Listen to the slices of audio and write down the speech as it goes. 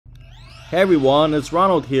Hey everyone, it's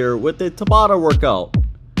Ronald here with the Tabata workout.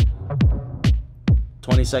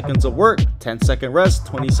 20 seconds of work, 10-second rest,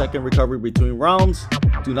 20-second recovery between rounds.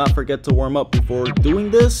 Do not forget to warm up before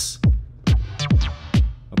doing this.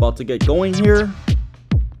 About to get going here.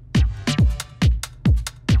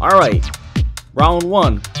 Alright, round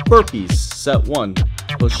 1, burpees, set 1.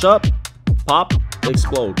 Push up, pop,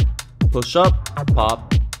 explode. Push up,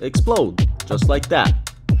 pop, explode. Just like that.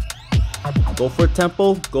 Go for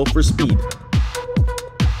tempo, go for speed.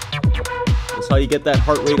 That's how you get that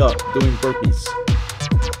heart rate up doing burpees.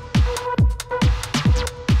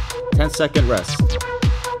 10-second rest.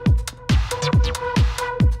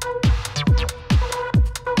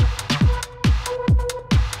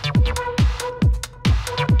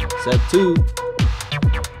 Set 2.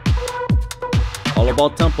 All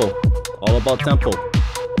about tempo. All about tempo.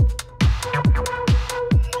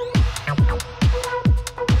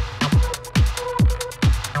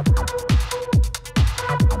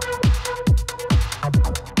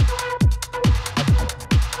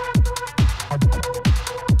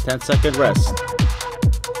 Ten-second rest.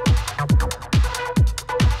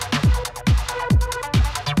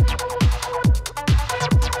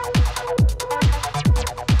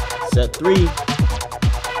 Set 3.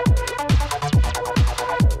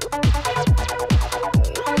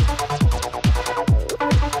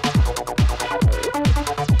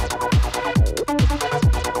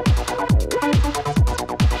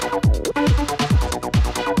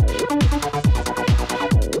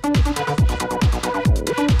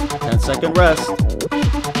 Second rest.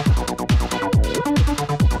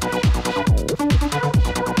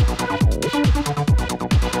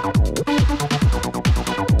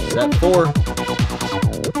 Set 4.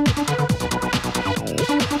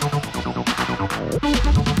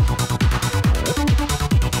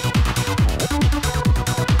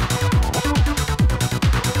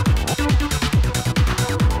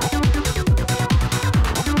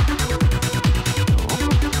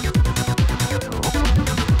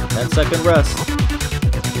 Second rest.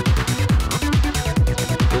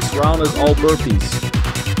 This round is all burpees.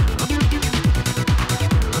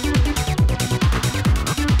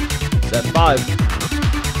 Set 5.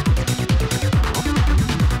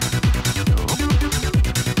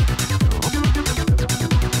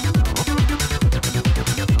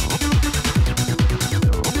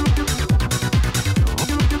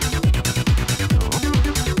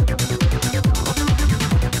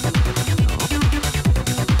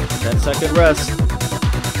 Second rest.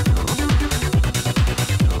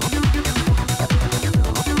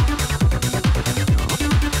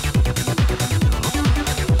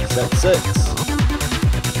 Set 6.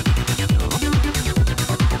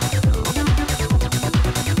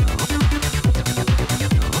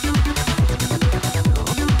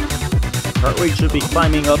 Heart rate should be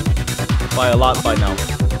climbing up by a lot by now.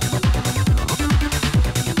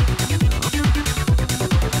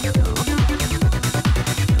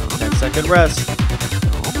 Second rest.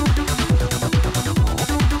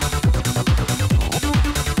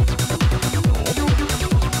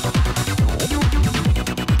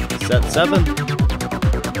 Set 7.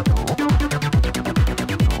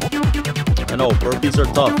 I know, burpees are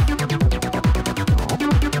tough.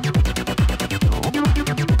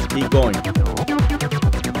 Keep going.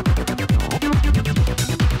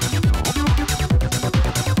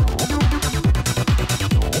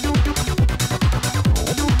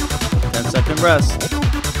 Second rest.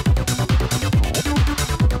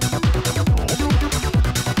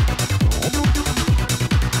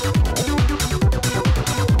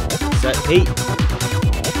 Set 8.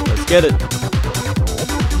 Let's get it.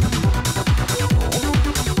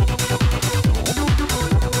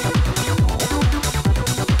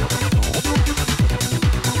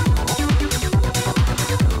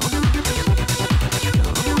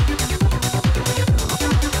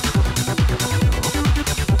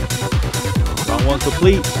 One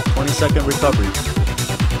complete, 20-second recovery.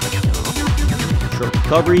 Short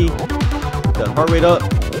recovery, that heart rate up,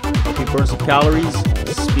 help you burn some calories,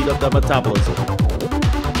 speed up that metabolism.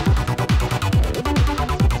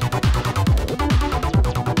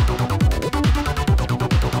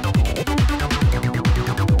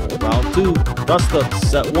 Round 2, thrust ups,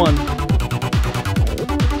 set 1.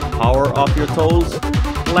 Power off your toes,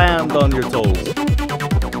 land on your toes.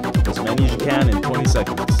 As many as you can in 20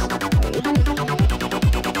 seconds.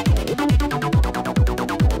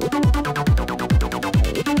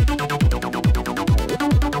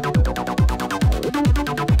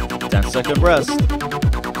 Second rest.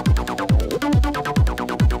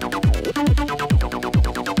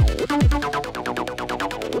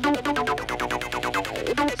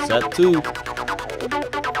 Set 2.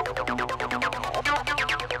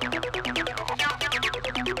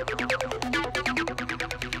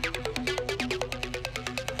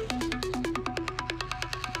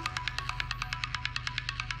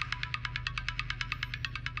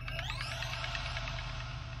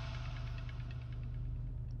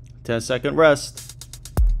 10-second rest.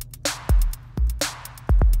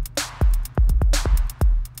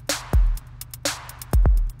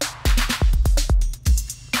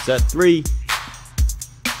 Set 3.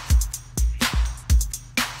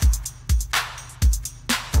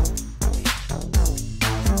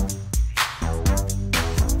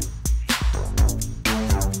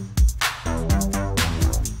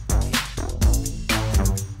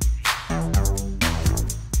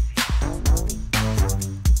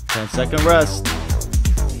 Second rest.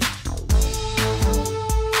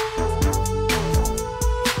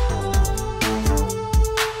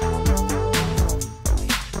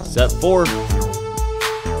 Set 4.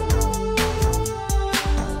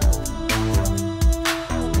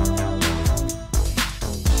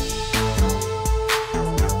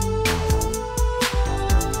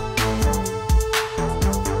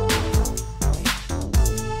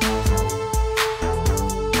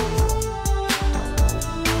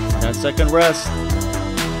 Second rest.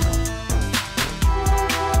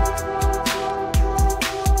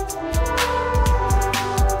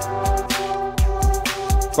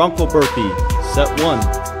 Bronco burpee, set 1.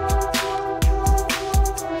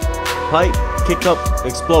 Height, kick up,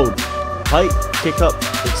 explode. Height, kick up,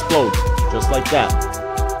 explode. Just like that.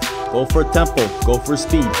 Go for tempo, go for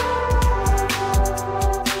speed.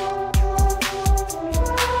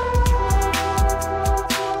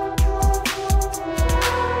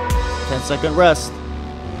 Second rest.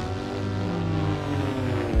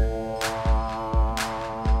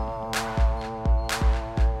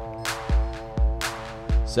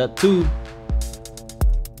 Set 2.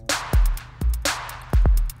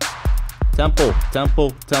 Tempo,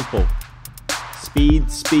 tempo, tempo. Speed,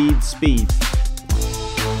 speed, speed.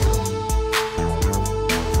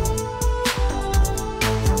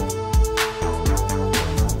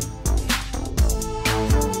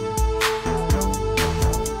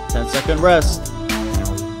 Second rest.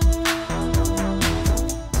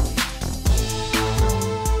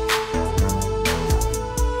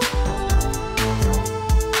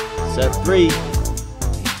 Set 3.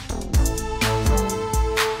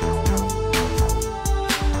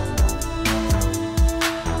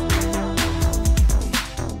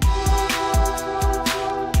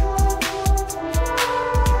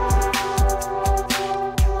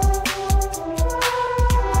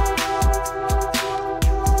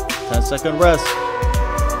 Second rest.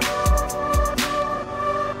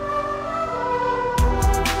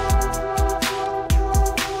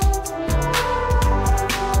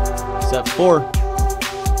 Set 4.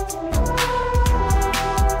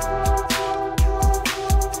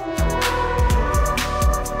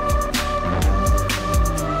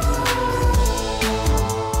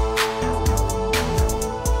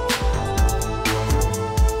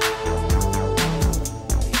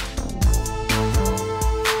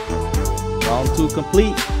 Round 2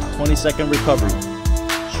 complete, 20-second recovery.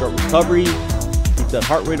 Short recovery, keep that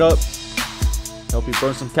heart rate up, help you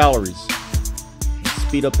burn some calories,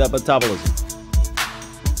 speed up that metabolism.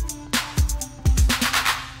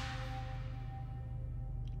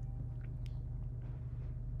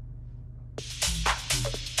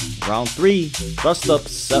 Round 3, thrust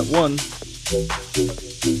ups, set 1.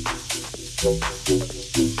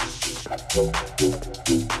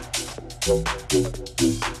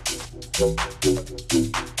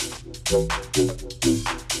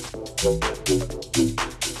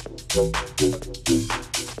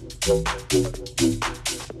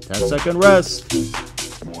 Second rest.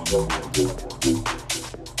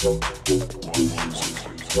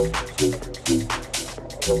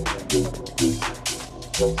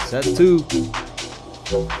 Set 2.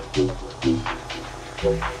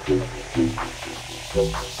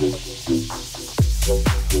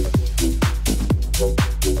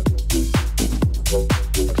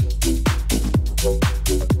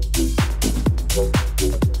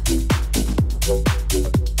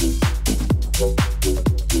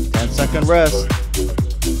 Second rest.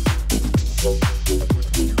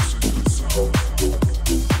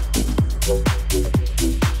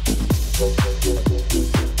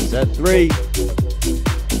 Set 3.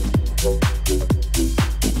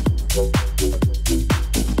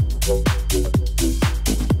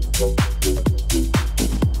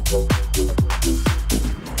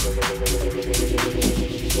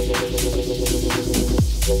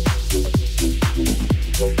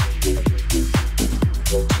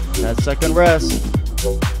 Second rest.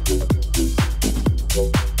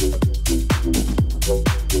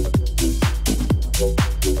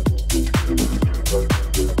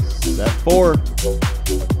 Set 4.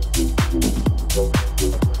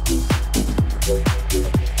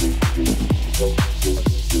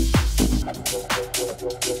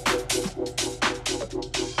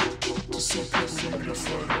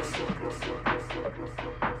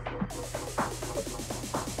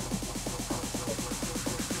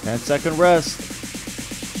 10-second rest.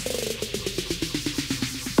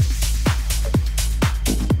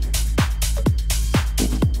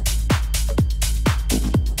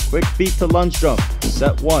 Quick feet to lunge jump,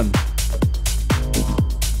 set 1.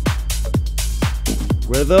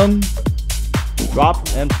 Rhythm, drop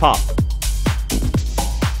and pop.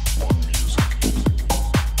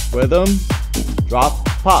 Rhythm, drop,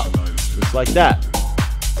 pop. Just like that.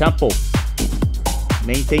 Tempo.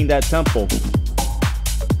 Maintain that tempo.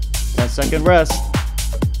 10-second rest.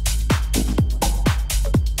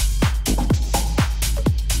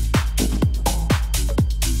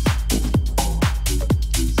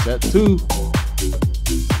 Set 2.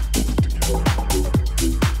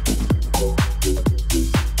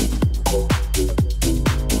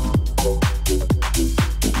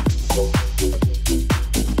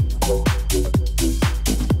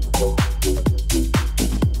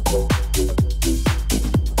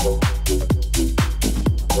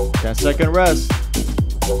 Second rest.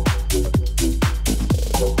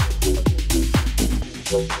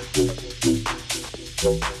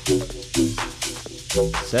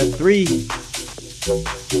 Set 3.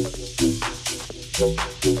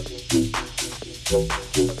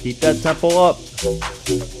 Keep that tempo up.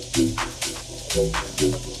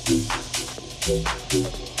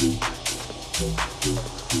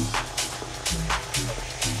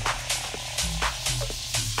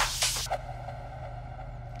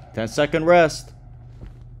 Ten-second rest.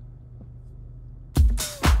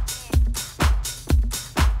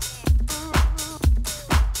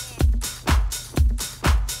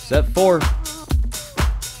 Set 4.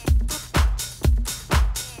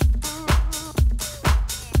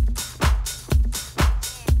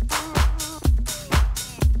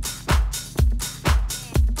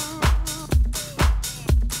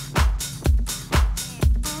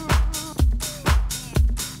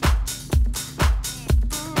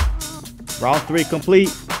 Round 3 complete,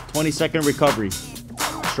 20-second recovery.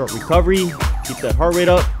 Short recovery, keep that heart rate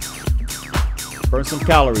up, burn some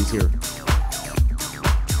calories here.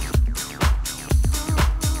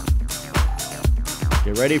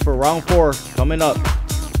 Get ready for round 4, coming up.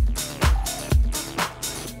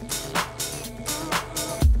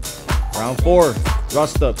 Round 4,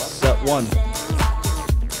 thrust ups, set 1.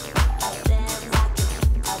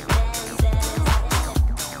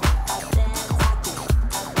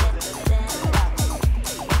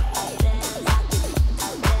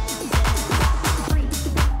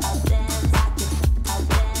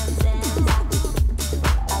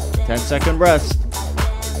 Ten-second rest.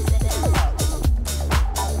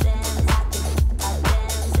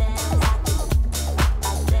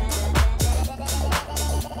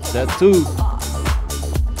 Set 2.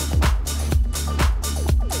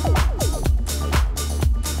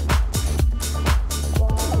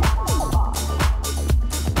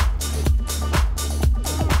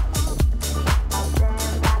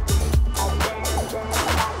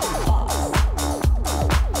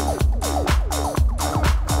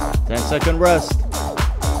 Second rest.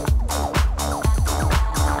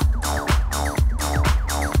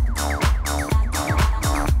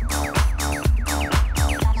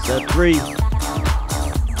 Set 3.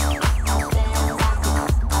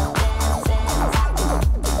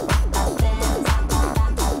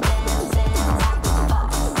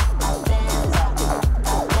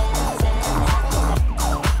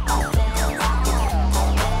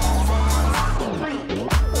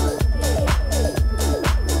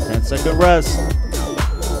 Second rest.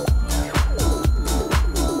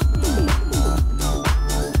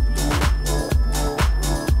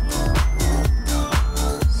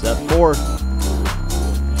 Set 4.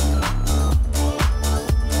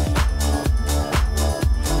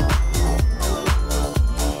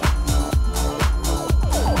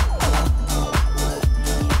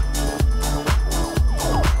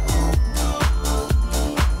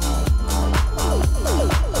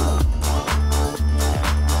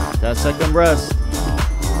 Second rest.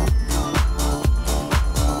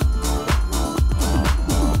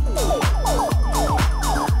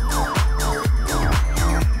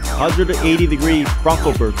 (180-degree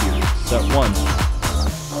Bronco burpee, set 1.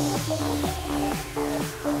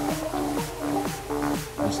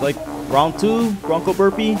 Just like round 2, Bronco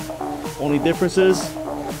burpee, only difference is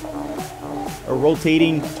a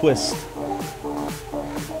rotating twist.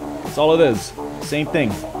 That's all it is. Same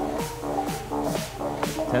thing.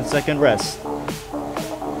 10-second rest.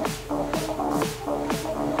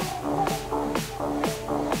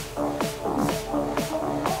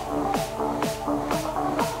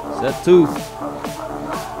 Set 2.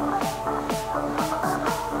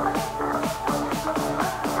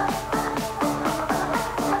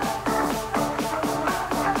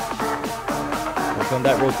 Work on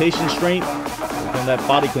that rotation strength. Work on that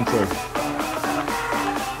body control.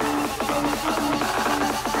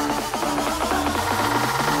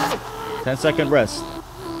 Ten-second rest.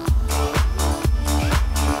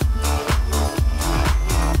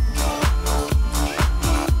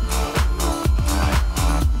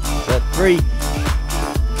 Set 3.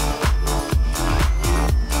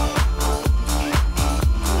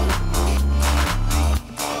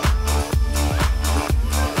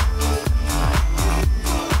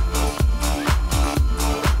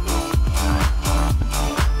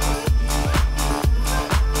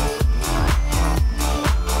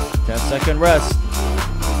 Second rest.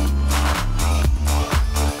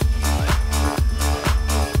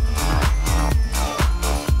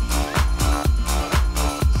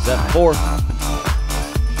 Set 4.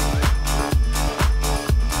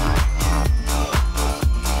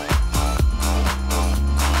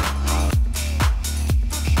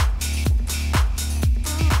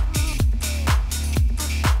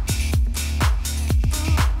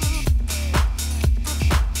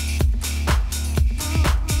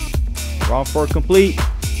 Round 4 complete.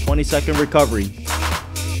 20-second recovery.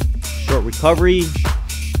 Short recovery.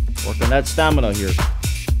 Work on that stamina here.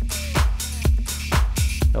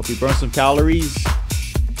 Help you burn some calories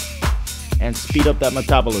and speed up that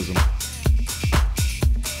metabolism.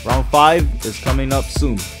 Round 5 is coming up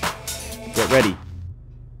soon. Get ready.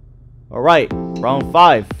 Alright, round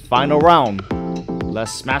 5, final round.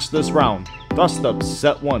 Let's smash this round. Thrust ups,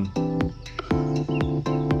 set 1.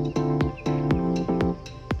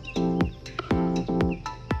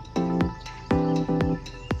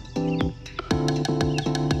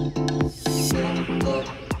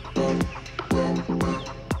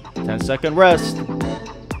 Second rest.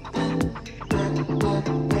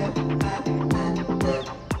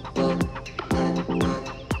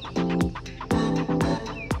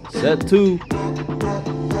 Set 2.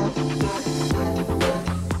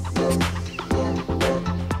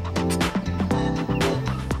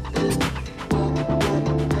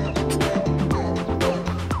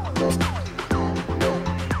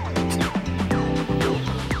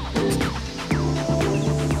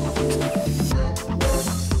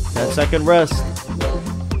 Second rest.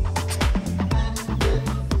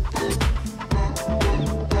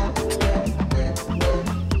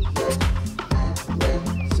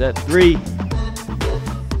 Set 3.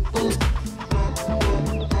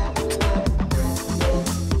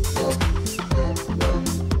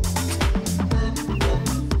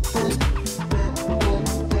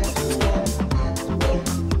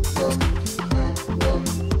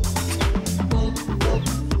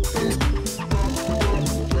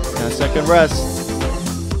 Second rest.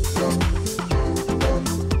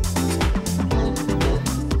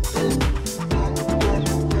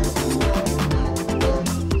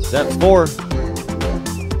 Set 4.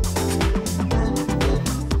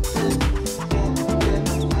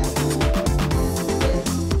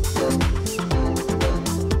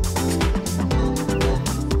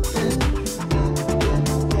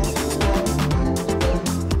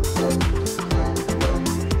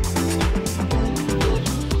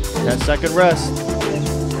 Second rest.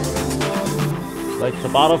 Like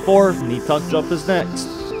Tabata 4, knee tuck jump is next.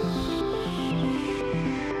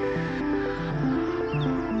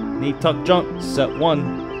 Knee tuck jump, set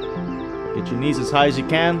 1. Get your knees as high as you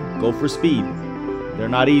can, go for speed. They're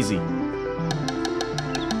not easy.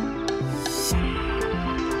 Let's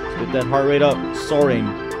get that heart rate up, soaring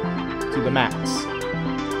to the max.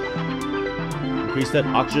 Increase that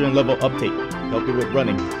oxygen level uptake, help you with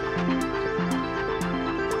running.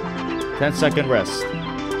 10-second rest.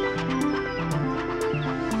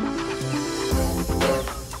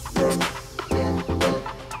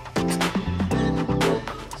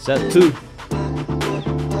 Set 2.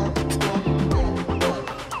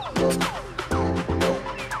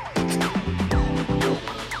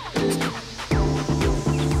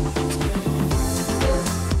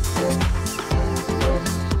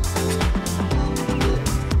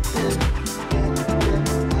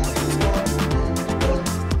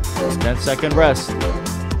 Second rest.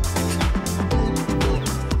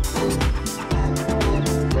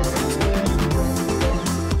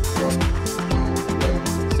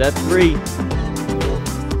 Set 3.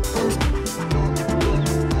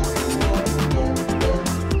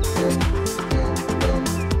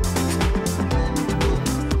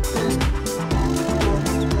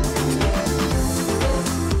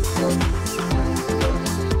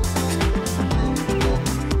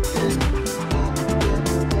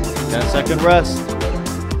 Second rest.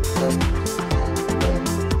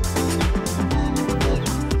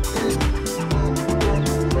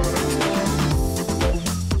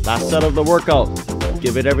 Last set of the workout.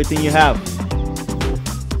 Give it everything you have.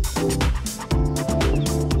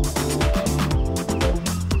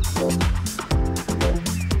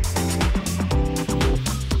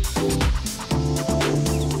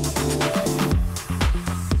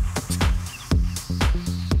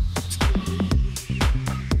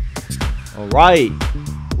 Alright,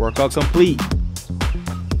 workout complete.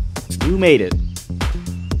 You made it.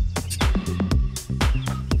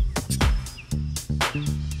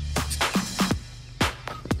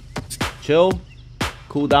 Chill,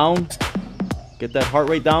 cool down, get that heart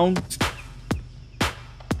rate down.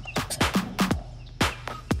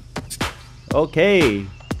 Okay,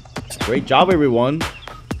 great job everyone.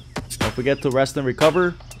 Don't forget to rest and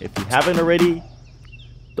recover. If you haven't already,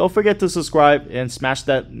 don't forget to subscribe and smash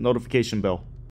that notification bell.